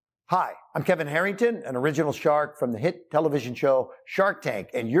Hi, I'm Kevin Harrington, an original shark from the hit television show Shark Tank,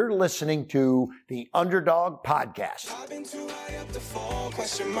 and you're listening to the Underdog Podcast. I've been too high up to fall,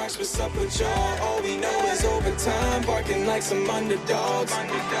 question marks, what's up with y'all? All we know is overtime, barking like some underdogs.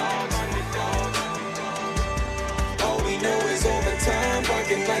 All we know is overtime,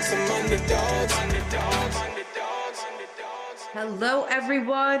 barking like some underdogs. Hello,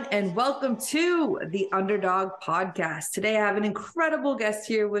 everyone, and welcome to the Underdog Podcast. Today, I have an incredible guest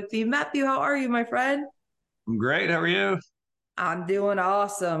here with me. Matthew, how are you, my friend? I'm great. How are you? I'm doing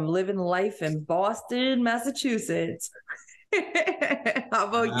awesome. Living life in Boston, Massachusetts. How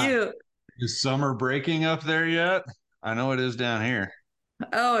about you? Is summer breaking up there yet? I know it is down here.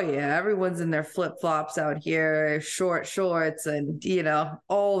 Oh, yeah. Everyone's in their flip-flops out here, short shorts, and,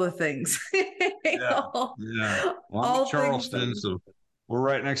 all the things. Yeah. Well, I'm in Charleston, so we're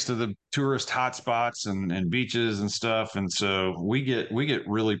right next to the tourist hotspots and beaches and stuff. And so we get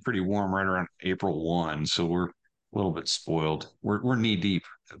really pretty warm right around April 1. So we're a little bit spoiled. We're knee deep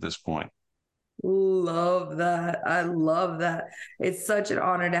at this point. Love that. I love that. It's such an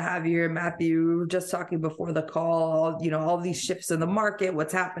honor to have you here, Matthew. We were just talking before the call, all these shifts in the market,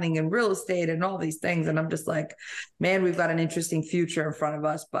 what's happening in real estate and all these things. And I'm just like, man, we've got an interesting future in front of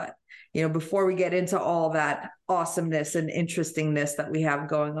us. But, before we get into all that awesomeness and interestingness that we have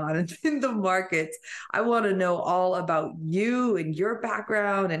going on in the markets, I want to know all about you and your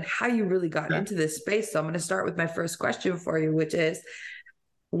background and how you really got into this space. So I'm going to start with my first question for you, which is,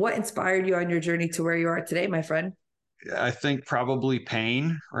 what inspired you on your journey to where you are today, my friend? I think probably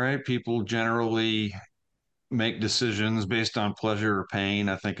pain, right? People generally make decisions based on pleasure or pain.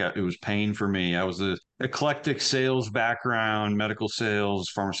 I think it was pain for me. I was an eclectic sales background, medical sales,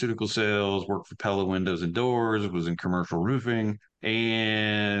 pharmaceutical sales, worked for Pella Windows and Doors, was in commercial roofing.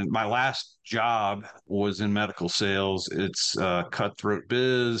 And my last job was in medical sales. It's a cutthroat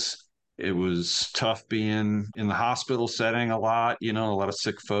biz. It was tough being in the hospital setting a lot, a lot of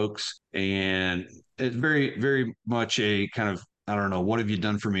sick folks. And it's very, very much a kind of, I don't know, what have you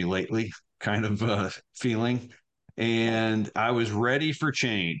done for me lately kind of feeling. And I was ready for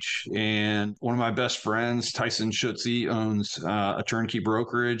change. And one of my best friends, Tyson Schutze, owns a turnkey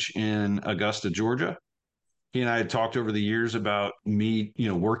brokerage in Augusta, Georgia. He and I had talked over the years about me,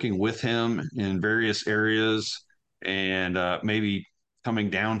 working with him in various areas and maybe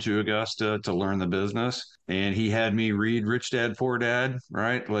coming down to Augusta to learn the business. And he had me read Rich Dad, Poor Dad,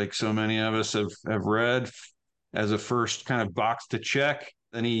 right? Like so many of us have read as a first kind of box to check.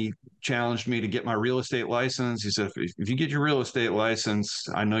 Then he challenged me to get my real estate license. He said, if you get your real estate license,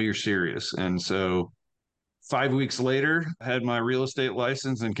 I know you're serious. And so 5 weeks later, I had my real estate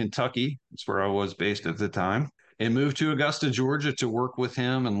license in Kentucky. That's where I was based at the time. And moved to Augusta, Georgia to work with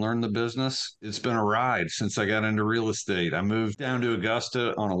him and learn the business. It's been a ride since I got into real estate. I moved down to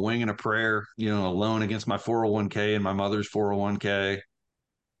Augusta on a wing and a prayer, a loan against my 401k and my mother's 401k.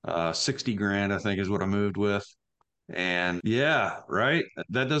 60 grand, I think, is what I moved with. And yeah, right.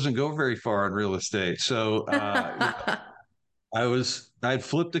 That doesn't go very far in real estate. So I'd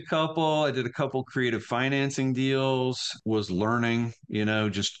flipped a couple. I did a couple creative financing deals, was learning,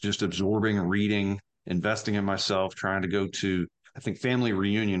 just absorbing, reading, investing in myself, trying to go to, I think, Family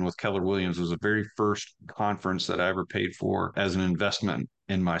Reunion with Keller Williams was the very first conference that I ever paid for as an investment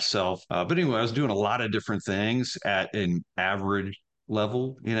in myself. But anyway, I was doing a lot of different things at an average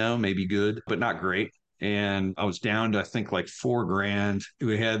level, maybe good, but not great. And I was down to, I think, like $4,000.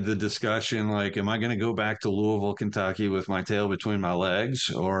 We had the discussion, like, am I going to go back to Louisville, Kentucky with my tail between my legs,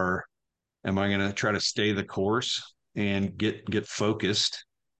 or am I going to try to stay the course and get focused?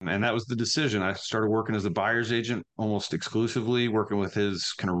 And that was the decision. I started working as a buyer's agent almost exclusively, working with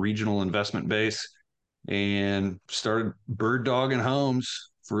his kind of regional investment base, and started bird dogging homes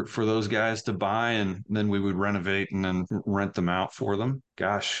for those guys to buy, and then we would renovate and then rent them out for them.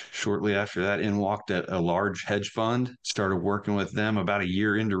 Gosh, shortly after that, in walked a large hedge fund, started working with them about a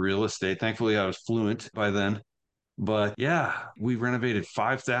year into real estate. Thankfully, I was fluent by then. But yeah, we renovated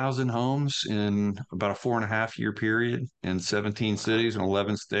 5,000 homes in about a 4.5 year period in 17 cities and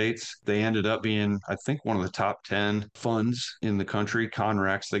 11 states. They ended up being, I think, one of the top 10 funds in the country,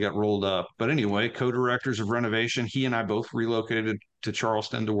 Conrex. They got rolled up. But anyway, co-directors of renovation, he and I both relocated to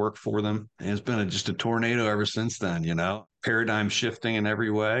Charleston to work for them. And it's been just a tornado ever since then, paradigm shifting in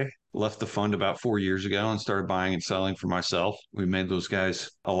every way. Left the fund about 4 years ago and started buying and selling for myself. We made those guys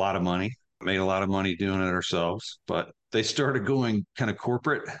a lot of money. Made a lot of money doing it ourselves, but they started going kind of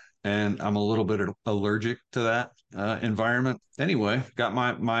corporate, and I'm a little bit allergic to that environment. Anyway, got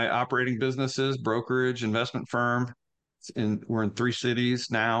my operating businesses, brokerage, investment firm. We're in 3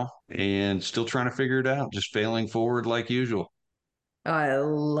 cities now and still trying to figure it out, just failing forward like usual. I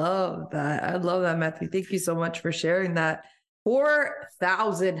love that. I love that, Matthew. Thank you so much for sharing that.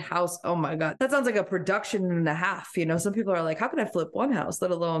 4,000 house. Oh my God. That sounds like a production and a half. You know, some people are like, how can I flip one house, let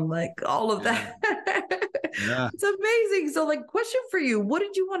alone like all of Yeah. that? Yeah. It's amazing. So, like, question for you. What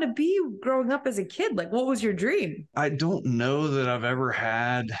did you want to be growing up as a kid? Like, what was your dream? I don't know that I've ever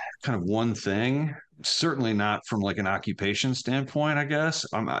had kind of one thing. Certainly not from like an occupation standpoint, I guess.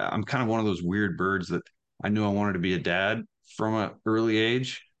 I'm kind of one of those weird birds that I knew I wanted to be a dad from an early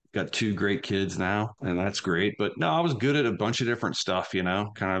age. Got two great kids now, and that's great. But no, I was good at a bunch of different stuff,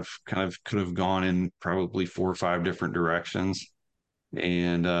 kind of could have gone in probably 4 or 5 different directions.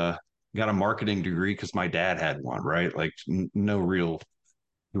 And got a marketing degree because my dad had one, right? Like no real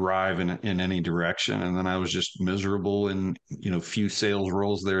drive in any direction. And then I was just miserable in, few sales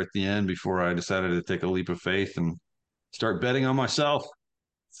roles there at the end before I decided to take a leap of faith and start betting on myself.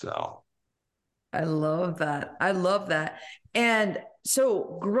 So, I love that. I love that. And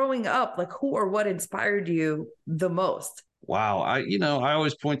so, growing up, like, who or what inspired you the most? wow. I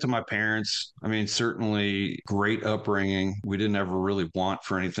always point to my parents. I mean, certainly great upbringing. We didn't ever really want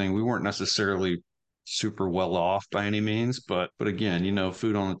for anything. We weren't necessarily super well off by any means, but again,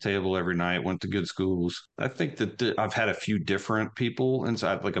 food on the table every night, went to good schools. I think that I've had a few different people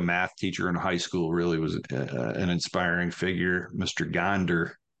inside, like a math teacher in high school really was an inspiring figure, Mr.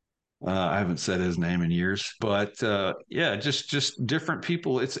 Gonder. I haven't said his name in years, but yeah, just different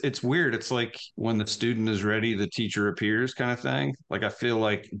people. It's weird. It's like when the student is ready, the teacher appears, kind of thing. Like I feel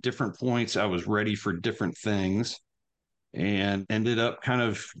like different points, I was ready for different things, and ended up kind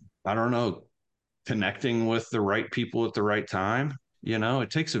of, I don't know, connecting with the right people at the right time. It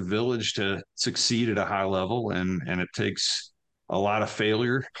takes a village to succeed at a high level, and it takes a lot of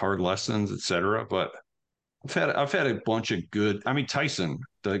failure, hard lessons, etc. But I've had a bunch of good. I mean, Tyson,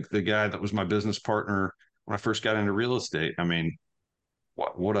 the guy that was my business partner when I first got into real estate. I mean,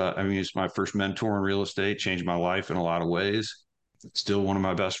 I mean, he's my first mentor in real estate, changed my life in a lot of ways. Still one of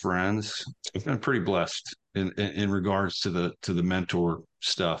my best friends. I've been pretty blessed in regards to the mentor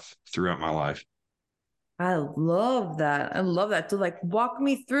stuff throughout my life. I love that. I love that. So like walk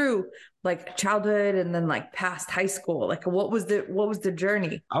me through like childhood and then like past high school. Like what was the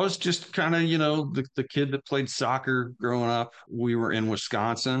journey? I was just kind of, the kid that played soccer growing up. We were in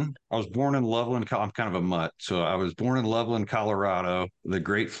Wisconsin. I was born in Loveland. I'm kind of a mutt. So I was born in Loveland, Colorado. The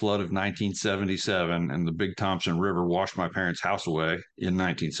Great Flood of 1977 and the Big Thompson River washed my parents' house away in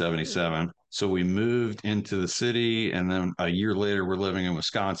 1977. So we moved into the city. And then a year later, we're living in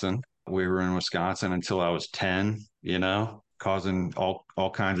Wisconsin. We were in Wisconsin until I was 10, causing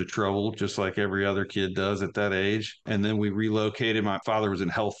all kinds of trouble, just like every other kid does at that age. And then we relocated. My father was in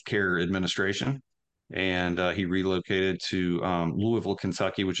healthcare administration, and he relocated to Louisville,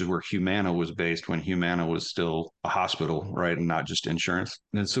 Kentucky, which is where Humana was based when Humana was still a hospital, right, and not just insurance.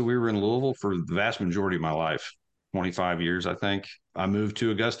 And so we were in Louisville for the vast majority of my life, 25 years, I think. I moved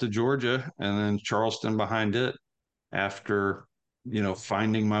to Augusta, Georgia, and then Charleston behind it after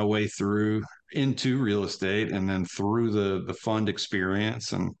finding my way through into real estate and then through the fund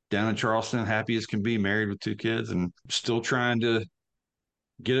experience, and down in Charleston, happy as can be, married with 2 kids and still trying to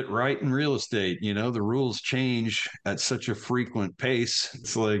get it right in real estate. The rules change at such a frequent pace.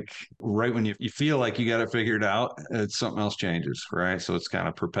 It's like right when you feel like you got it figured out, it's something else changes, right? So it's kind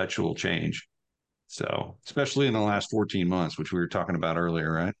of perpetual change. So especially in the last 14 months, which we were talking about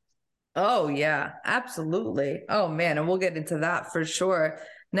earlier, right? Oh yeah, absolutely. Oh man, and we'll get into that for sure.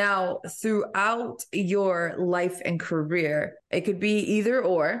 Now, throughout your life and career, it could be either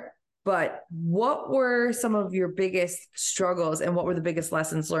or, but what were some of your biggest struggles and what were the biggest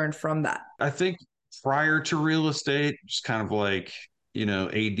lessons learned from that? I think prior to real estate, just kind of like,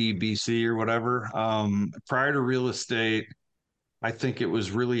 ADBC or whatever. Prior to real estate, I think it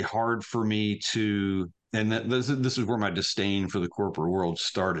was really hard for me to, and this is where my disdain for the corporate world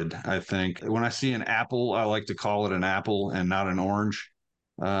started. I think when I see an apple, I like to call it an apple and not an orange.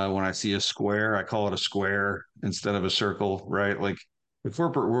 When I see a square, I call it a square instead of a circle, right? Like the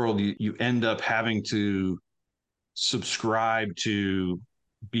corporate world, you end up having to subscribe to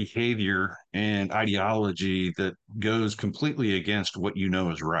behavior and ideology that goes completely against what you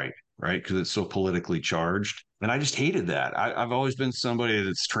know is right, right? Because it's so politically charged. And I just hated that. I've always been somebody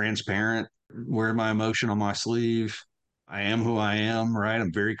that's transparent, wear my emotion on my sleeve. I am who I am, right?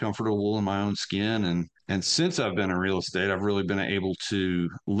 I'm very comfortable in my own skin. And since I've been in real estate, I've really been able to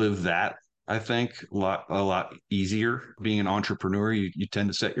live that. I think a lot easier. Being an entrepreneur, you tend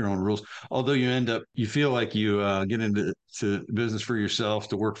to set your own rules. Although you feel like you get into business for yourself,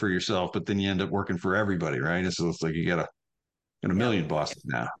 to work for yourself, but then you end up working for everybody, right? It's like you got to and a million bosses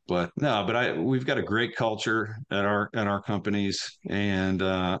now. But no, but we've got a great culture at our companies, and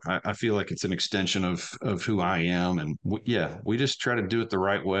I feel like it's an extension of who I am. And we just try to do it the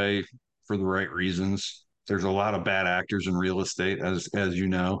right way for the right reasons. There's a lot of bad actors in real estate, as you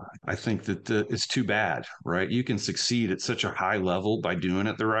know. I think that it's too bad, right? You can succeed at such a high level by doing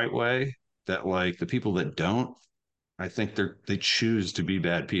it the right way that, like, the people that don't, I think they choose to be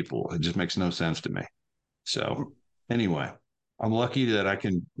bad people. It just makes no sense to me. So anyway, I'm lucky that I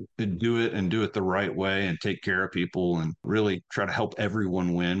can do it and do it the right way and take care of people and really try to help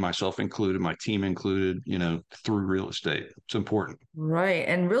everyone win, myself included, my team included, through real estate. It's important. Right.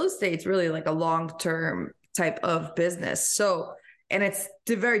 And real estate's really like a long-term type of business. So, and it's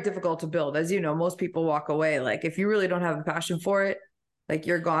very difficult to build. As you know, most people walk away. Like if you really don't have a passion for it, like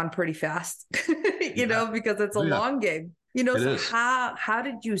you're gone pretty fast, because it's a long game. So is. how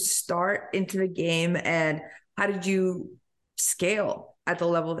did you start into the game, and how did you scale at the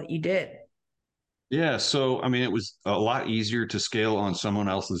level that you did? Yeah. So, I mean, it was a lot easier to scale on someone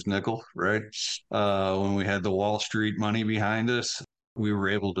else's nickel, right? When we had the Wall Street money behind us, we were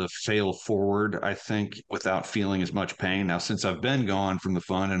able to fail forward, I think, without feeling as much pain. Now, since I've been gone from the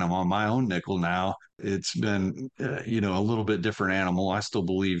fund and I'm on my own nickel now, it's been, a little bit different animal. I still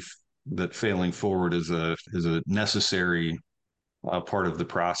believe that failing forward is a necessary part of the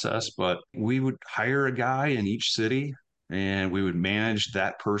process. But we would hire a guy in each city and we would manage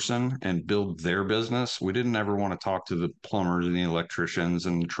that person and build their business. We didn't ever want to talk to the plumbers and the electricians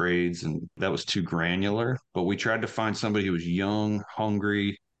and the trades, and that was too granular. But we tried to find somebody who was young,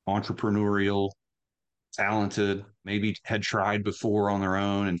 hungry, entrepreneurial, talented, maybe had tried before on their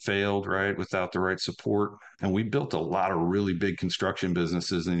own and failed, right, without the right support. And we built a lot of really big construction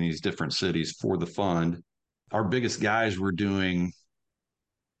businesses in these different cities for the fund. Our biggest guys were doing,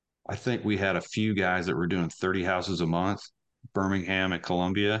 I think we had a few guys that were doing 30 houses a month, Birmingham and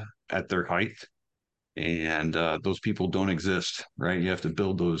Columbia at their height. And those people don't exist, right? You have to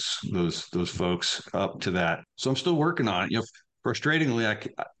build those folks up to that. So I'm still working on it. Frustratingly,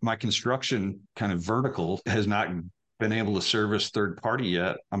 my construction kind of vertical has not been able to service third party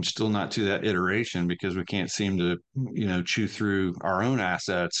yet. I'm still not to that iteration because we can't seem to, chew through our own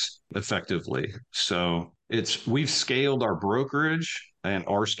assets effectively. So we've scaled our brokerage and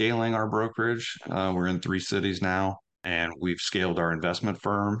are scaling our brokerage. We're in 3 cities now. And we've scaled our investment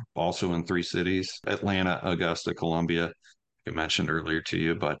firm also in 3 cities, Atlanta, Augusta, Columbia. I mentioned earlier to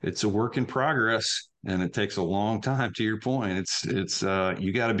you, but it's a work in progress and it takes a long time. To your point, it's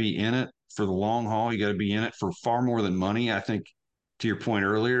you got to be in it for the long haul. You got to be in it for far more than money. I think, to your point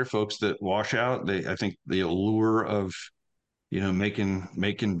earlier, folks that wash out, I think the allure of making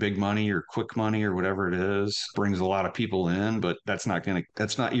big money or quick money or whatever it is brings a lot of people in, but you're not going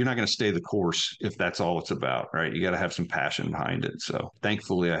to stay the course if that's all it's about, right? You got to have some passion behind it. So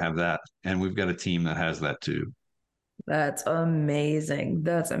thankfully I have that. And we've got a team that has that too. That's amazing.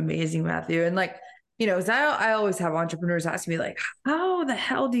 That's amazing, Matthew. And like, 'cause I always have entrepreneurs ask me like, how the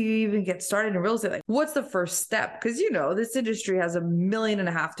hell do you even get started in real estate? Like, what's the first step? Because, this industry has 1.5 million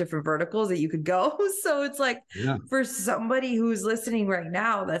different verticals that you could go. So it's like, for somebody who's listening right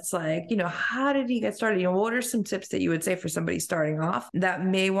now, that's like, how did you get started? What are some tips that you would say for somebody starting off that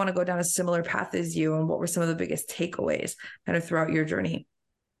may want to go down a similar path as you? And what were some of the biggest takeaways kind of throughout your journey?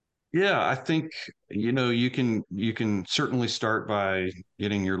 Yeah, I think, you can certainly start by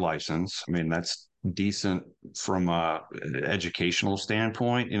getting your license. I mean, that's decent from a educational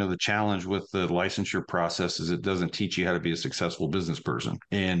standpoint. The challenge with the licensure process is it doesn't teach you how to be a successful business person.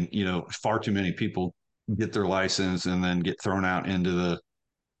 And, far too many people get their license and then get thrown out into the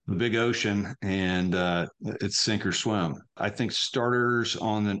big ocean and it's sink or swim. I think starters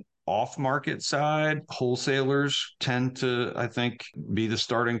on the off market side, wholesalers tend to, I think, be the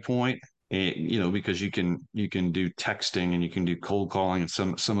starting point. Because you can do texting and you can do cold calling and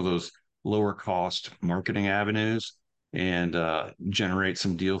some of those lower cost marketing avenues and generate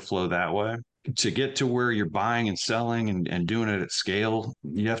some deal flow that way. To get to where you're buying and selling and doing it at scale,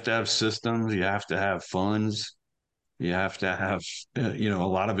 you have to have systems, you have to have funds, you have to have a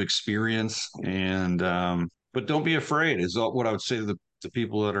lot of experience, and but don't be afraid is what I would say to the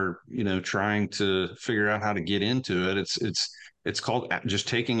people that are trying to figure out how to get into it. It's called just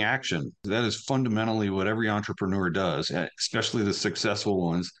taking action. That is fundamentally what every entrepreneur does, especially the successful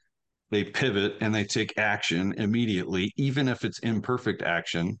ones. They pivot and they take action immediately, even if it's imperfect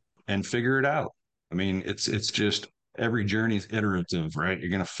action, and figure it out. I mean, it's just every journey is iterative, right? You're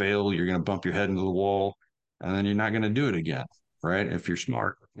going to fail, you're going to bump your head into the wall, and then you're not going to do it again, right? If you're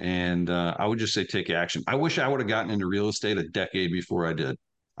smart. And I would just say take action. I wish I would have gotten into real estate a decade before I did.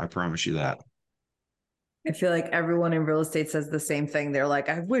 I promise you that. I feel like everyone in real estate says the same thing. They're like,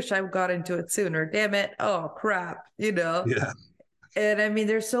 I wish I got into it sooner. Damn it. Oh, crap. Yeah. And I mean,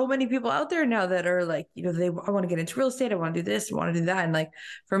 there's so many people out there now that are like, I want to get into real estate. I want to do this. I want to do that. And like,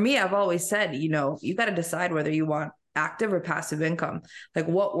 for me, I've always said, you got to decide whether you want active or passive income, like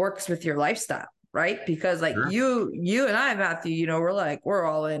what works with your lifestyle. Right. Because like Sure. you and I, Matthew, we're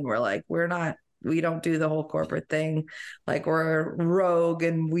all in, we don't do the whole corporate thing. Like we're rogue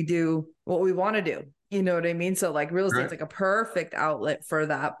and we do what we want to do. You know what I mean? So like real estate's Right. like a perfect outlet for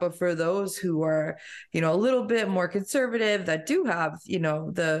that. But for those who are, a little bit more conservative that do have,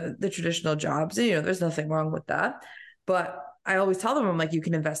 the traditional jobs, there's nothing wrong with that. But I always tell them, I'm like, you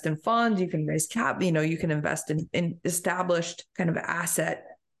can invest in funds, you can raise cap, you can invest in established kind of asset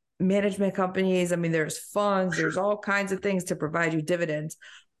management companies. I mean, there's funds, there's all kinds of things to provide you dividends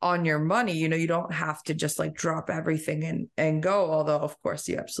on your money. You don't have to just like drop everything and go, although of course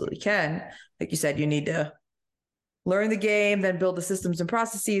you absolutely can. Like you said, you need to learn the game, then build the systems and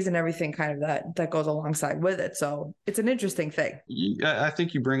processes and everything kind of that goes alongside with it. So it's an interesting thing. I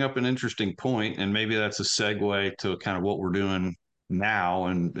think you bring up an interesting point, and maybe that's a segue to kind of what we're doing now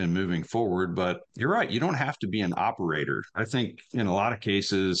and moving forward. But you're right, you don't have to be an operator. I think in a lot of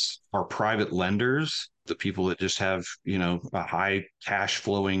cases, our private lenders, the people that just have, a high cash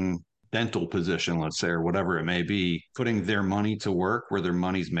flowing dental position, let's say, or whatever it may be, putting their money to work where their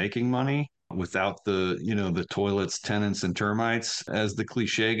money's making money without the toilets, tenants, and termites, as the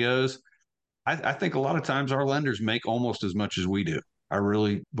cliche goes. I think a lot of times our lenders make almost as much as we do. I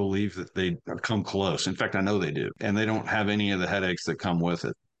really believe that they come close. In fact, I know they do, and they don't have any of the headaches that come with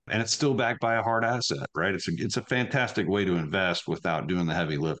it. And it's still backed by a hard asset, right? It's a fantastic way to invest without doing the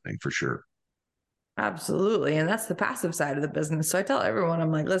heavy lifting, for sure. Absolutely. And that's the passive side of the business. So I tell everyone,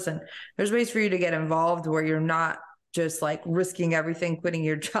 I'm like, listen, there's ways for you to get involved where you're not just like risking everything, quitting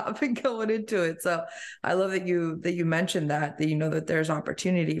your job and going into it. So I love that you mentioned that that there's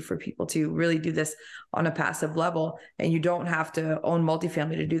opportunity for people to really do this on a passive level. And you don't have to own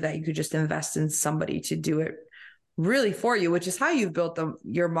multifamily to do that. You could just invest in somebody to do it really for you, which is how you've built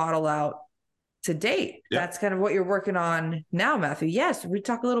your model out to date. Yeah. That's kind of what you're working on now, Matthew. Yes, we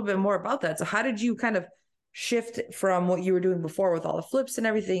talk a little bit more about that. So how did you kind of shift from what you were doing before with all the flips and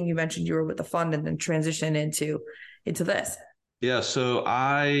everything? You mentioned you were with the fund and then transition into this. Yeah. So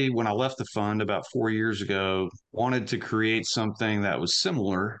when I left the fund about 4 years ago, wanted to create something that was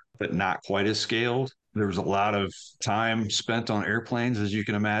similar, but not quite as scaled. There was a lot of time spent on airplanes, as you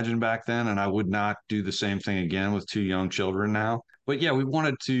can imagine back then. And I would not do the same thing again with two young children now. But yeah, we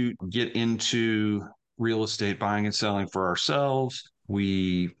wanted to get into real estate buying and selling for ourselves.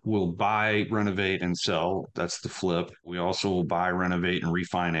 We will buy, renovate, and sell. That's the flip. We also will buy, renovate, and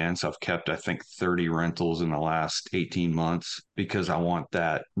refinance. I've kept, I think, 30 rentals in the last 18 months because I want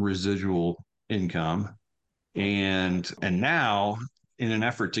that residual income. And now, in an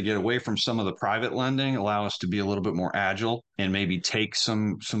effort to get away from some of the private lending, allow us to be a little bit more agile and maybe take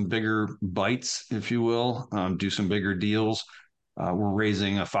some bigger bites, if you will, do some bigger deals. We're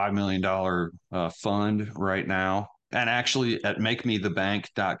raising a $5 million fund right now. And actually at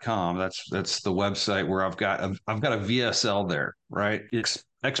makemethebank.com, that's the website where I've got a VSL there, right?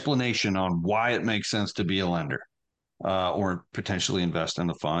 Explanation on why it makes sense to be a lender or potentially invest in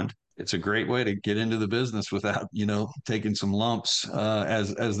the fund. It's a great way to get into the business without, taking some lumps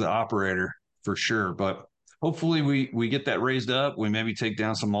as the operator, for sure. But hopefully we get that raised up. We maybe take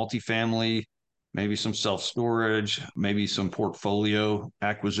down some multifamily, maybe some self-storage, maybe some portfolio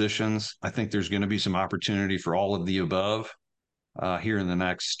acquisitions. I think there's going to be some opportunity for all of the above here in the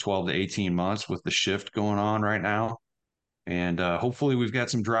next 12 to 18 months with the shift going on right now. And hopefully we've got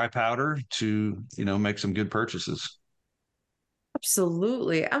some dry powder to, make some good purchases.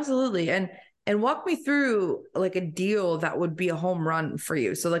 Absolutely. Absolutely. And walk me through like a deal that would be a home run for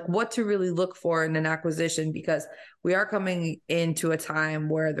you. So like what to really look for in an acquisition, because we are coming into a time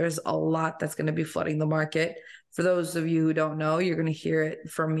where there's a lot that's going to be flooding the market. For those of you who don't know, you're going to hear it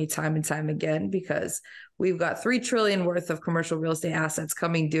from me time and time again, because we've got 3 trillion worth of commercial real estate assets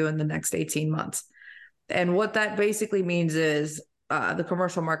coming due in the next 18 months. And what that basically means is the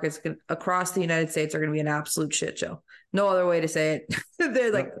commercial markets across the United States are going to be an absolute shit show. No other way to say it.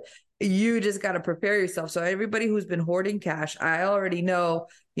 They're like, you just got to prepare yourself. So everybody who's been hoarding cash, I already know,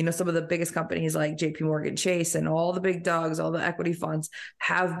 some of the biggest companies like JP Morgan Chase and all the big dogs, all the equity funds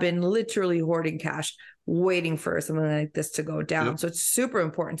have been literally hoarding cash, waiting for something like this to go down. Yep. So it's super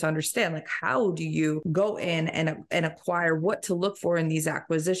important to understand, like, how do you go in and acquire, what to look for in these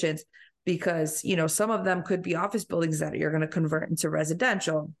acquisitions? Because, some of them could be office buildings that you're going to convert into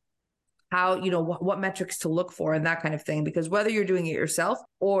residential. How, what metrics to look for and that kind of thing. Because whether you're doing it yourself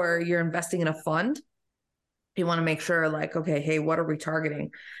or you're investing in a fund, You want to make sure like, okay, hey, what are we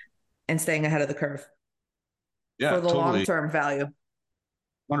targeting and staying ahead of the curve Yeah, for the totally. long-term value.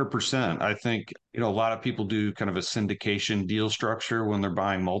 100%. I think, a lot of people do kind of a syndication deal structure when they're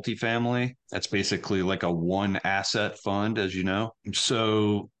buying multifamily. That's basically like a one asset fund, as you know.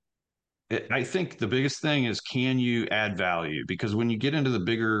 So I think the biggest thing is, can you add value? Because when you get into the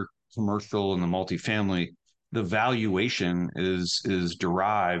bigger commercial and the multifamily, the valuation is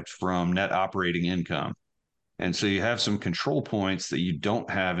derived from net operating income. And so you have some control points that you don't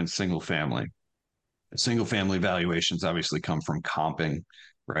have in single family. Single family valuations obviously come from comping,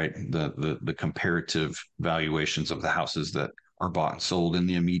 right? The comparative valuations of the houses that are bought and sold in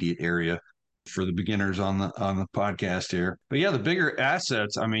the immediate area for the beginners on the podcast here. But yeah, the bigger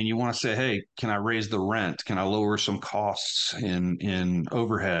assets, I mean, you want to say, hey, can I raise the rent? Can I lower some costs in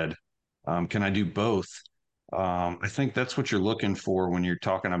overhead? Can I do both? I think that's what you're looking for when you're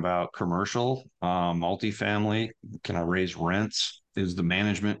talking about commercial, multifamily. Can I raise rents? Is the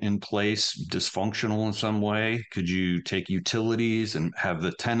management in place dysfunctional in some way? Could you take utilities and have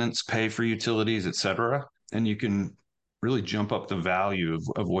the tenants pay for utilities, et cetera? And you can really jump up the value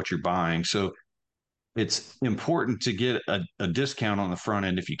of what you're buying. So it's important to get a discount on the front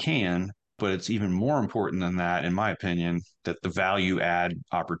end if you can, but it's even more important than that, in my opinion, that the value add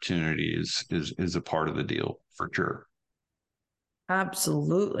opportunity is a part of the deal for sure.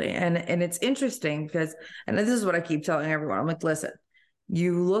 Absolutely. And it's interesting because, and this is what I keep telling everyone. I'm like, listen,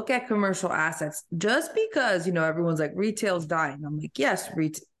 you look at commercial assets just because, everyone's like retail's dying. I'm like, yes,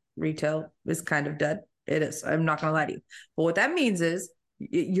 retail is kind of dead. It is. I'm not going to lie to you. But what that means is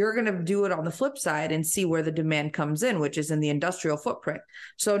you're going to do it on the flip side and see where the demand comes in, which is in the industrial footprint.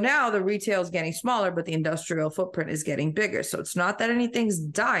 So now the retail is getting smaller, but the industrial footprint is getting bigger. So it's not that anything's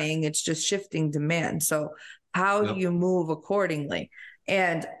dying, it's just shifting demand. So how do you move accordingly?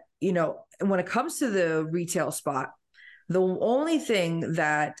 And, when it comes to the retail spot, the only thing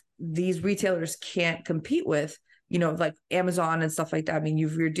that these retailers can't compete with, like Amazon and stuff like that. I mean,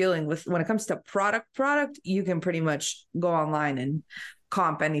 you're dealing with, when it comes to product, you can pretty much go online and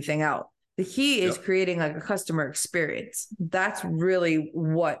comp anything out. The key is creating like a customer experience. That's really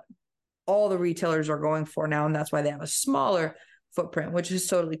what all the retailers are going for now. And that's why they have a smaller footprint, which is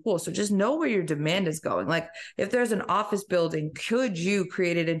totally cool. So just know where your demand is going. Like if there's an office building, could you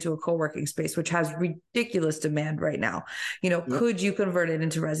create it into a co-working space, which has ridiculous demand right now? Could you convert it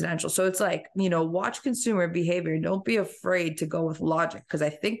into residential? So it's like, watch consumer behavior. Don't be afraid to go with logic. Cause I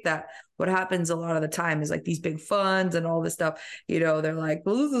think that what happens a lot of the time is like these big funds and all this stuff, they're like,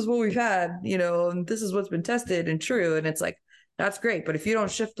 well, this is what we've had, and this is what's been tested and true. And it's like, that's great. But if you don't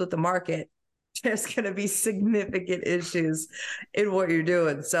shift with the market, there's going to be significant issues in what you're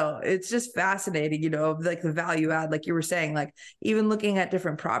doing. So it's just fascinating, like the value add, like you were saying, like even looking at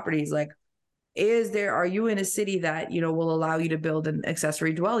different properties, like are you in a city that, will allow you to build an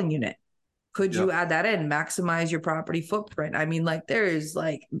accessory dwelling unit? Could you add that in, maximize your property footprint? I mean, like there is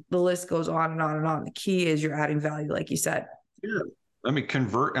like the list goes on and on and on. The key is you're adding value, like you said. Yeah.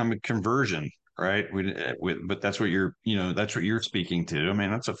 Conversion, right? But that's what that's what you're speaking to. I mean,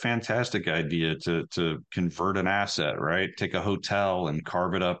 that's a fantastic idea to convert an asset, right? Take a hotel and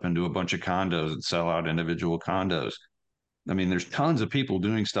carve it up into a bunch of condos and sell out individual condos. I mean, there's tons of people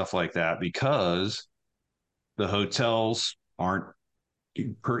doing stuff like that because the hotels aren't,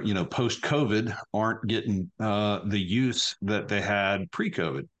 post COVID, aren't getting the use that they had pre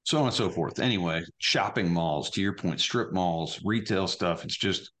COVID, so on and so forth. Anyway, shopping malls, to your point, strip malls, retail stuff. It's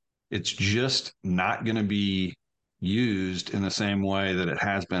just not going to be used in the same way that it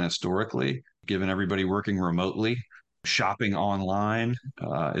has been historically, given everybody working remotely, shopping online,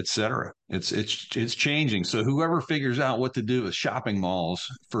 et cetera. It's changing. So whoever figures out what to do with shopping malls,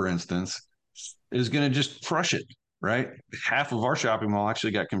 for instance, is going to just crush it, right? Half of our shopping mall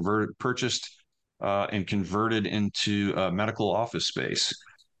actually got purchased and converted into a medical office space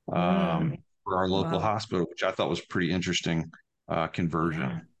for our local hospital, which I thought was pretty interesting conversion.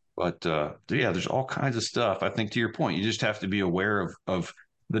 Yeah. But yeah, there's all kinds of stuff. I think to your point, you just have to be aware of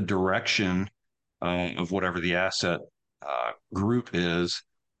the direction of whatever the asset group is,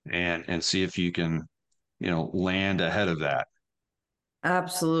 and see if you can, land ahead of that.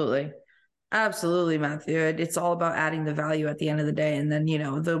 Absolutely. Absolutely, Matthew. It's all about adding the value at the end of the day. And then,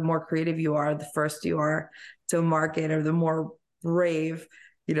 the more creative you are, the first you are to market, or the more brave,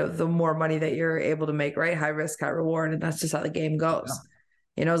 the more money that you're able to make, right? High risk, high reward. And that's just how the game goes.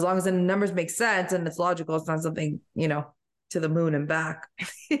 Yeah. As long as the numbers make sense and it's logical, it's not something, to the moon and back,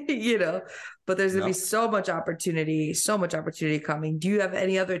 but there's going to be so much opportunity coming. Do you have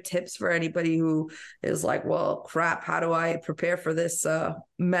any other tips for anybody who is like, well, crap, how do I prepare for this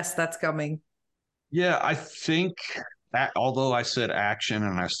mess that's coming? Yeah, I think although I said action,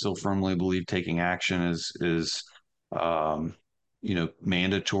 and I still firmly believe taking action is um,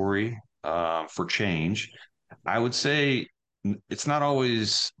 mandatory for change. I would say it's not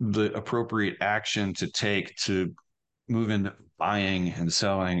always the appropriate action to take to move into buying and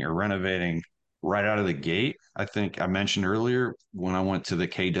selling or renovating right out of the gate. I think I mentioned earlier when I went to the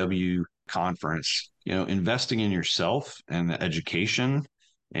KW conference, investing in yourself and education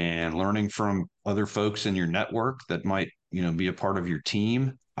and learning from other folks in your network that might, be a part of your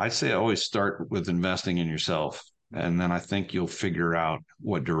team. I say always start with investing in yourself. And then I think you'll figure out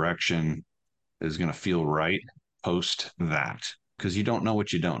what direction is going to feel right post that because you don't know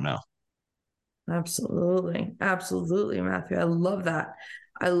what you don't know. Absolutely. Absolutely, Matthew. I love that.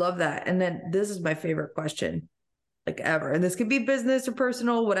 I love that. And then this is my favorite question, like ever. And this could be business or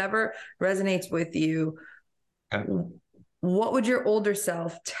personal, whatever resonates with you. Okay. What would your older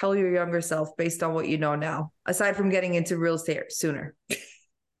self tell your younger self based on what you know now, aside from getting into real estate sooner?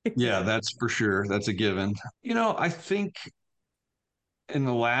 Yeah, that's for sure. That's a given. I think in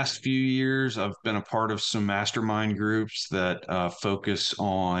the last few years, I've been a part of some mastermind groups that focus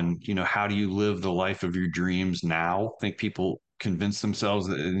on, how do you live the life of your dreams now? I think people convince themselves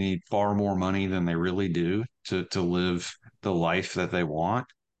that they need far more money than they really do to live the life that they want.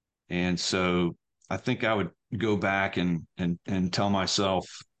 And so I think I would go back and tell myself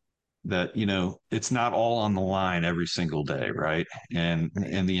that it's not all on the line every single day, right? And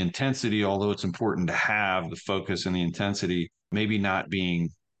the intensity, although it's important to have the focus and the intensity, maybe not being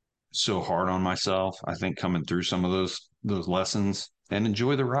so hard on myself. I think coming through some of those lessons and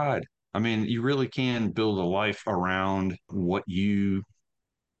enjoy the ride. I mean, you really can build a life around what you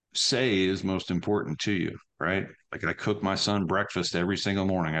say is most important to you, right? Like I cook my son breakfast every single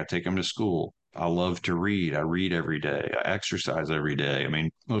morning. I take him to school. I love to read. I read every day. I exercise every day. I mean,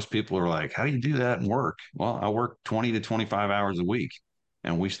 most people are like, how do you do that and work? Well, I work 20 to 25 hours a week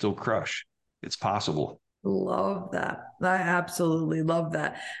and we still crush. It's possible. Love that. I absolutely love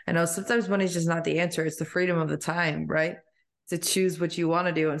that. I know sometimes money's just not the answer. It's the freedom of the time, right? To choose what you want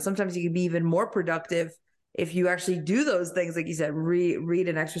to do. And sometimes you can be even more productive if you actually do those things, like you said, read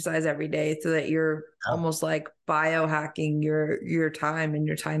and exercise every day so that you're almost like biohacking your time and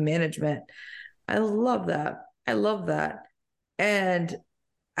your time management. I love that. I love that. And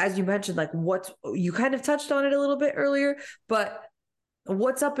as you mentioned, like what you kind of touched on it a little bit earlier, but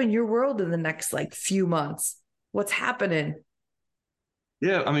what's up in your world in the next like few months? What's happening?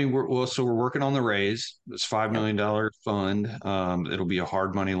 Yeah, I mean, we're working on the raise. It's $5 million fund. It'll be a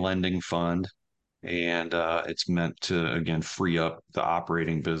hard money lending fund, and it's meant to again free up the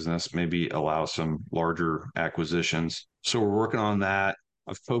operating business, maybe allow some larger acquisitions. So we're working on that.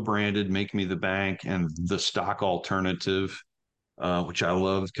 I've co-branded Make Me the Bank and the stock alternative, which I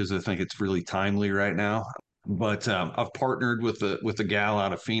love because I think it's really timely right now. But I've partnered with a gal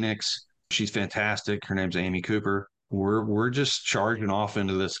out of Phoenix. She's fantastic. Her name's Amy Cooper. We're just charging off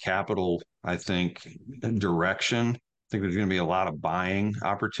into this capital, I think, direction. I think there's going to be a lot of buying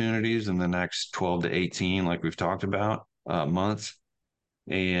opportunities in the next 12 to 18, like we've talked about, months.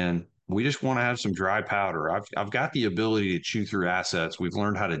 And we just want to have some dry powder. I've got the ability to chew through assets. We've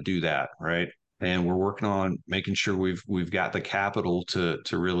learned how to do that, right? And we're working on making sure we've got the capital to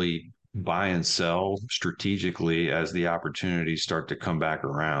really buy and sell strategically as the opportunities start to come back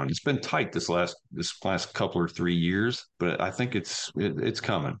around. It's been tight this last couple or 3 years, but I think it's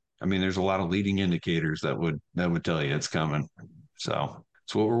coming. I mean, there's a lot of leading indicators that would tell you it's coming. So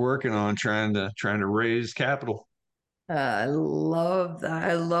it's what we're working on, trying to raise capital. I love that.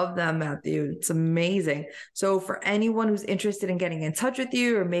 I love that, Matthew. It's amazing. So, for anyone who's interested in getting in touch with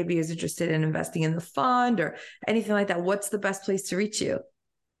you, or maybe is interested in investing in the fund or anything like that, what's the best place to reach you?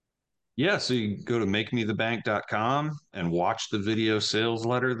 Yeah, so you go to makemethebank.com and watch the video sales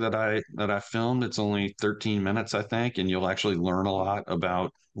letter that I filmed. It's only 13 minutes, I think, and you'll actually learn a lot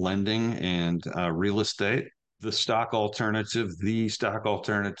about lending and real estate. The stock alternative,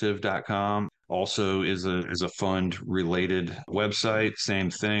 thestockalternative.com, also is a fund related website. Same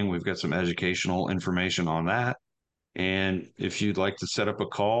thing. We've got some educational information on that. And if you'd like to set up a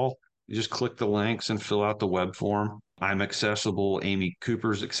call, you just click the links and fill out the web form. I'm accessible. Amy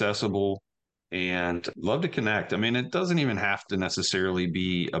Cooper's accessible and love to connect. I mean, it doesn't even have to necessarily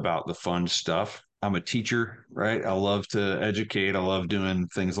be about the fun stuff. I'm a teacher, right? I love to educate. I love doing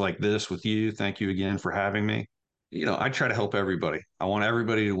things like this with you. Thank you again for having me. I try to help everybody. I want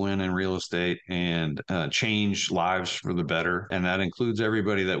everybody to win in real estate and change lives for the better. And that includes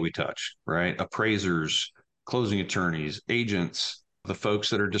everybody that we touch, right? Appraisers, closing attorneys, agents, the folks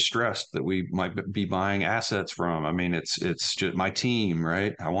that are distressed that we might be buying assets from. I mean, it's just my team,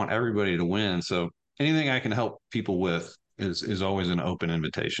 right? I want everybody to win. So anything I can help people with is always an open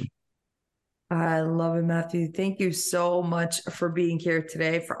invitation. I love it, Matthew. Thank you so much for being here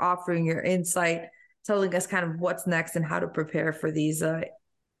today, for offering your insight, telling us kind of what's next and how to prepare for these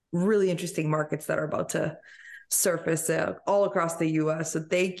really interesting markets that are about to surface all across the US. So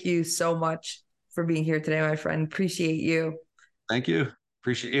thank you so much for being here today, my friend. Appreciate you. Thank you.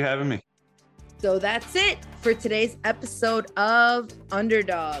 Appreciate you having me. So that's it for today's episode of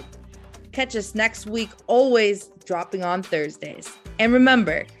Underdog. Catch us next week, always dropping on Thursdays. And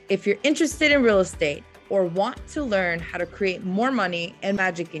remember, if you're interested in real estate or want to learn how to create more money and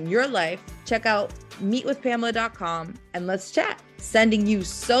magic in your life, check out meetwithpamela.com and let's chat. Sending you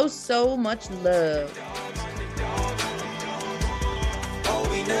so much love. All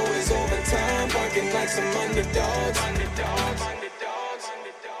we know is overtime, barking like some underdogs.